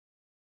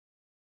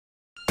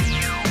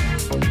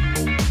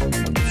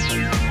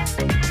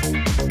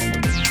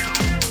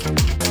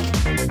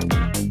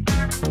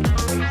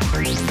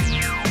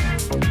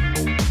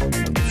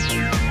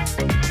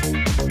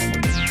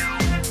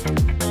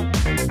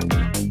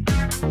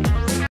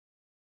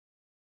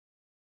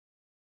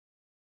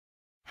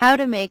How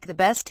to make the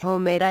best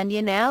homemade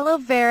onion aloe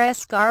vera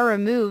scar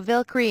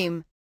removal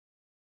cream.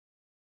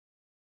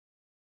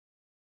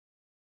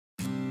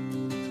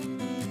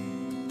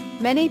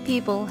 Many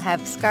people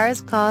have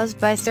scars caused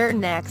by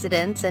certain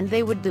accidents and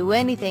they would do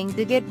anything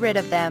to get rid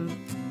of them.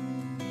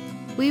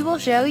 We will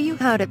show you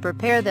how to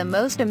prepare the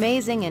most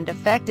amazing and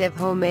effective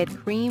homemade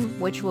cream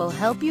which will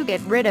help you get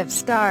rid of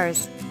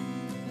scars.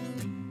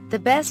 The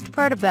best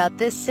part about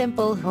this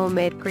simple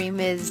homemade cream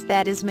is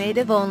that it is made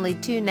of only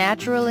two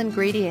natural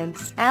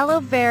ingredients, aloe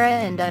vera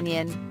and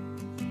onion.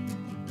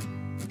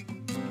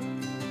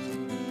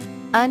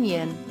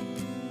 Onion.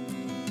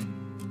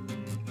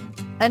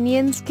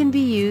 Onions can be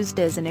used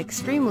as an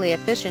extremely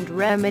efficient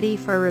remedy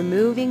for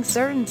removing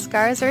certain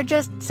scars or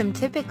just some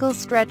typical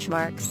stretch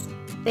marks.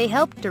 They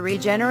help to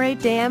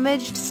regenerate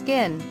damaged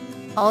skin.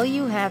 All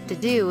you have to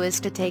do is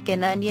to take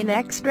an onion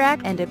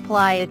extract and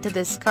apply it to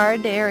the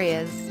scarred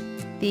areas.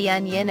 The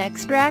onion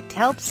extract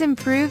helps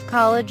improve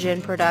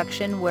collagen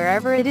production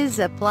wherever it is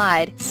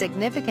applied,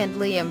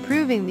 significantly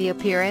improving the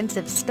appearance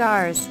of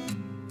scars.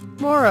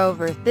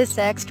 Moreover, this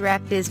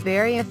extract is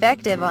very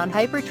effective on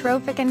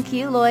hypertrophic and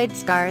keloid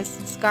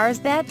scars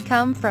that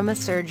come from a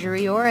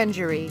surgery or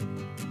injury.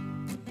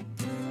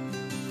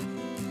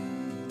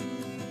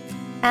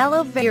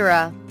 Aloe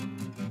vera.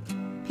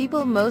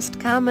 People most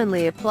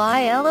commonly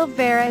apply aloe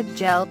vera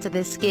gel to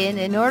the skin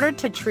in order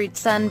to treat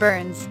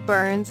sunburns,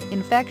 burns,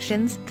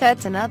 infections,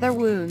 cuts and other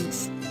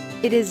wounds.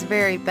 It is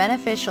very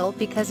beneficial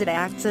because it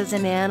acts as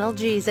an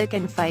analgesic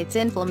and fights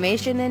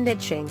inflammation and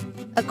itching.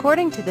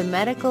 According to the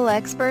medical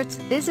experts,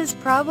 this is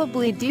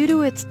probably due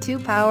to its two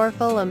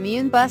powerful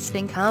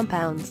immune-busting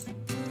compounds,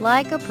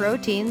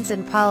 glycoproteins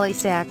and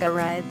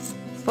polysaccharides.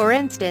 For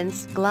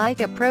instance,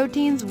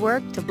 glycoproteins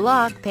work to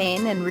block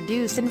pain and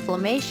reduce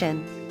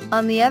inflammation.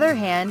 On the other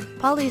hand,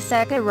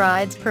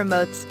 polysaccharides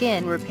promote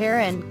skin repair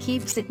and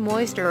keeps it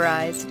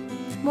moisturized.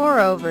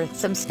 Moreover,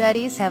 some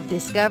studies have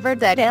discovered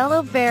that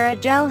aloe vera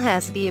gel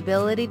has the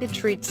ability to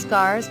treat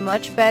scars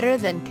much better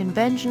than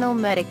conventional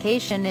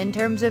medication in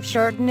terms of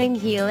shortening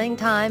healing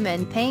time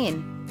and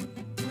pain.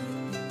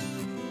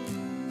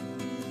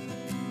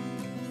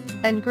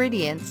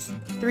 Ingredients: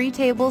 3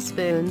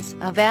 tablespoons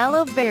of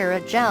aloe vera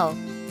gel,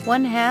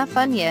 1/2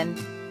 onion.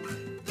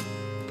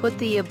 Put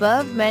the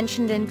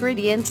above-mentioned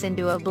ingredients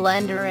into a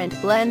blender and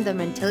blend them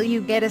until you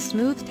get a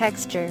smooth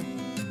texture.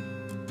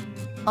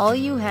 All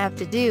you have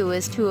to do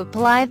is to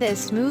apply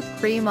this smooth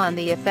cream on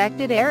the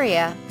affected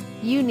area.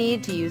 You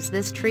need to use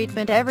this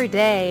treatment every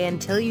day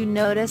until you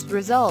notice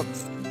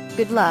results.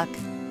 Good luck!